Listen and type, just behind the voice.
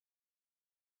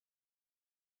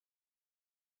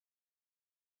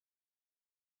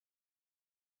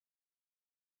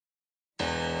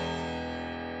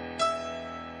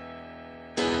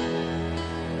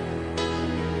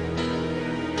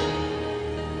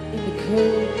in the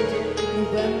cold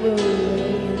November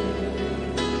rain.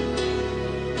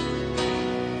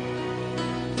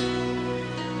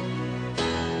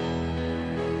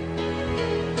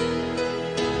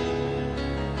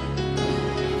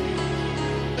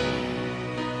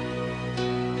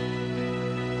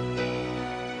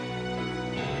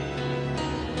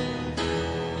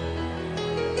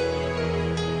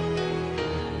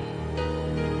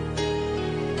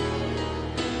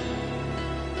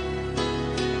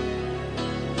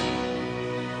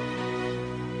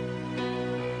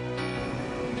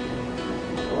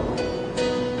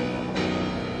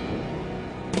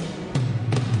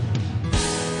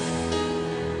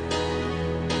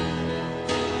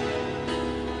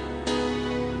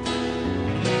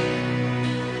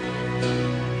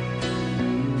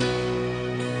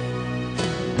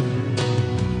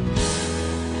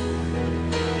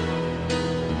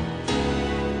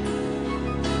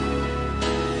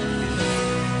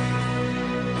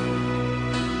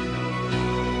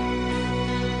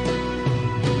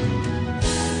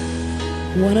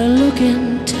 When I look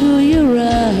into your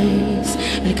eyes,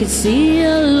 I could see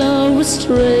a love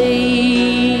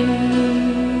restrained.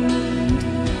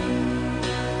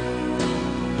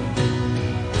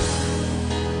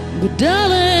 But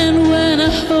darling, when I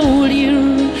hold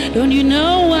you, don't you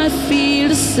know I feel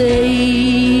the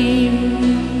same?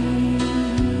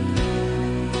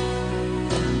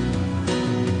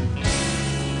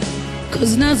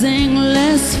 'Cause nothing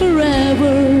lasts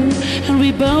forever, and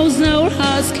we both know our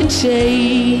hearts can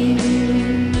change.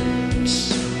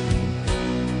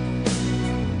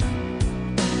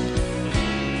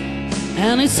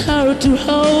 And it's hard to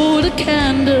hold a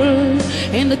candle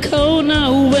in the cold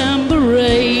November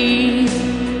rain.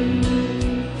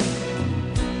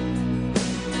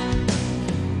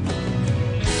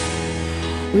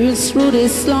 We've been through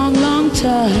this long, long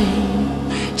time,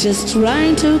 just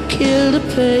trying to kill the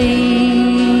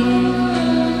pain.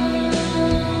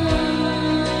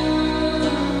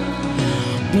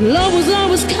 But love was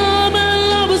always come and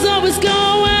love was always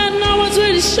going. No one's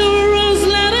really sure who's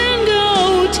letting go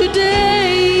today.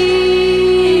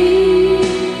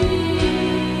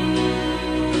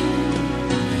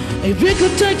 If we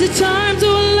could take the time to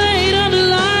lay it on the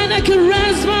line, I could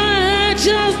rest my head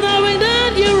just knowing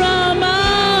that you're on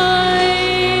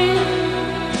mine.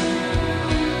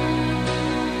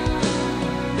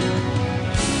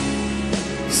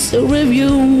 So if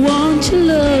you want to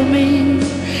love me,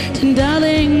 then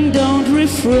darling, don't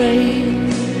refrain.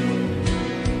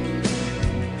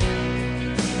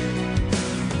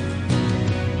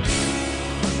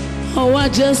 Oh, I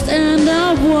just end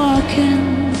up walking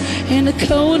in the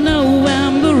cold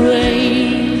November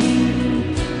rain.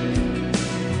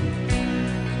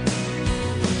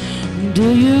 Do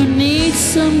you need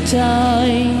some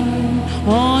time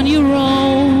on your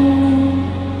own?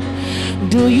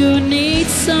 Do you need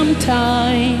some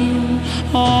time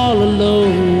all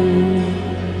alone?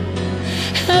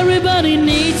 Everybody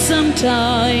needs some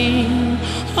time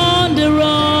on their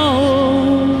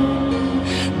own.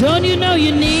 Don't you know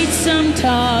you need some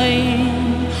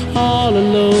time all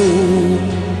alone?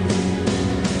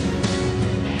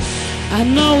 I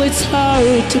know it's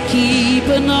hard to keep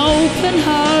an open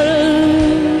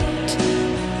heart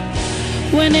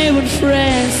when even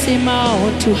friends seem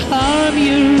out to harm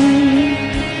you.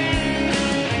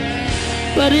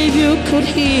 But if you could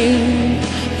heal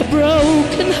a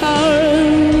broken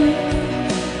heart,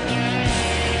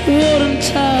 wouldn't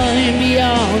time be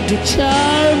out to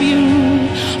charm you?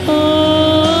 Oh,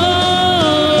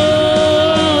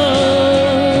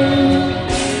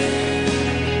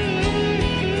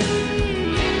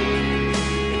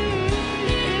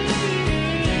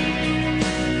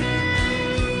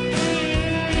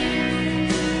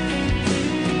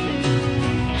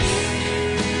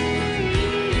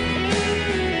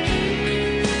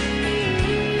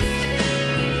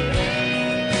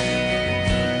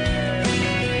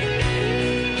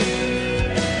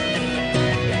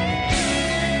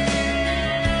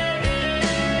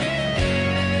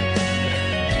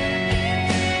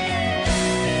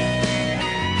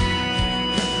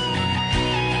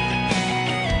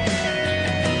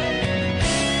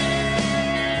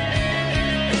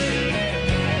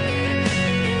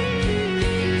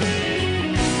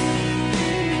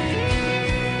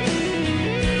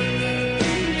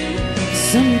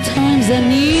 sometimes I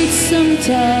need some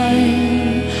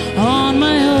time on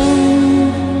my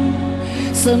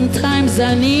own. Sometimes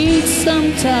I need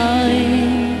some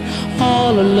time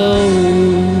all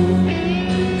alone.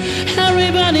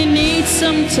 Everybody needs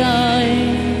some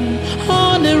time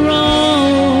on their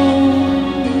own.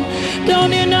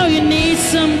 Don't you know you need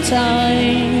some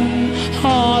time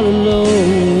all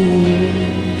alone?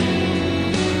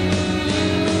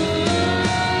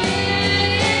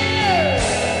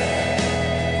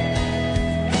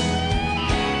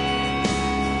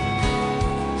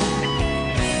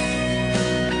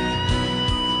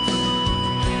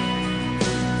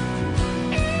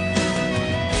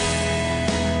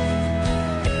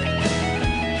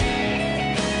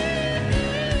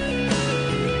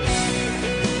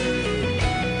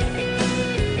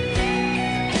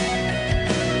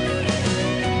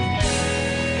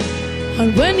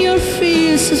 And when your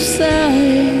fears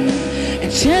subside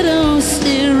and shadows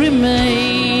still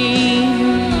remain,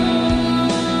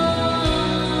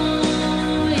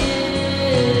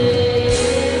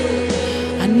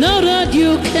 I know that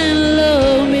you can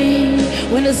love me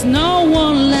when there's no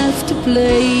one left to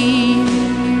blame.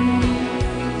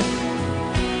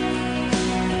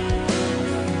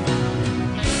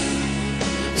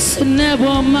 So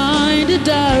never mind the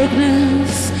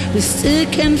darkness, we still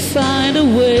can find a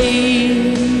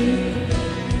way.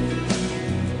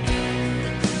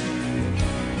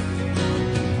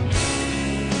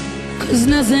 Cause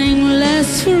nothing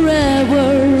lasts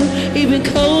forever, even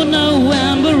cold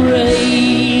November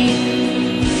rain.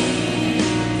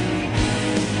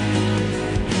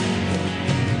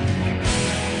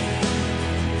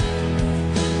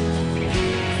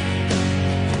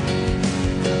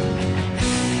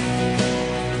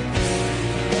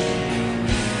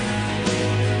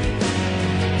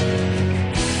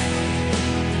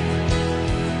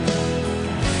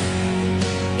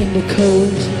 In the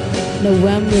cold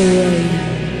November rain.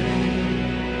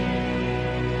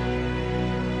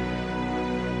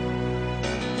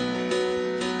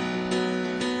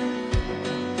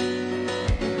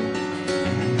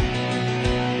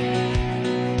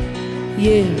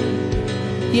 Yeah,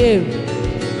 yeah,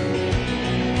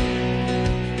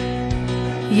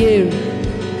 yeah,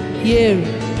 yeah,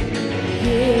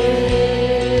 yeah.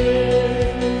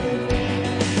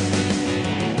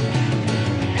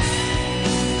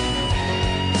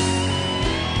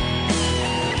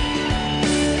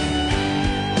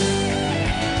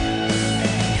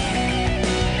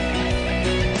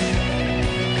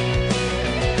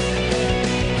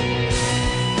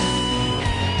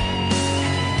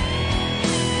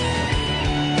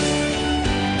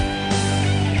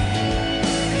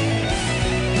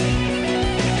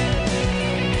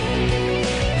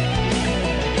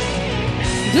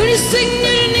 Don't you think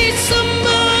that you need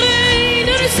somebody?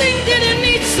 Don't you think that you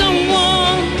need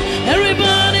someone?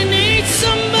 Everybody needs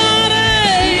somebody.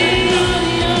 You're not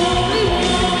the only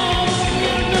one.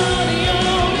 You're not the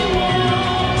only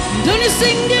one. Don't you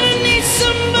think that you need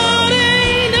somebody?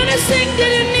 Don't you think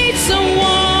that you need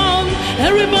someone?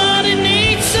 Everybody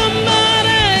needs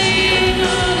somebody. You're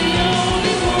not the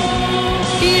only one.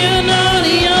 You're not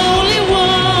the only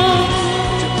one.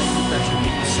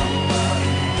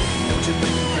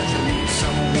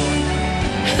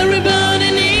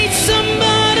 Everybody needs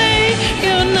somebody.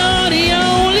 You're not the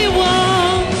only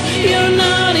one. You're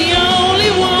not the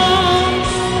only one.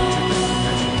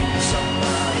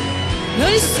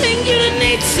 Don't you think you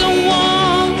need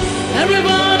someone?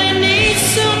 Everybody needs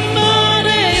somebody.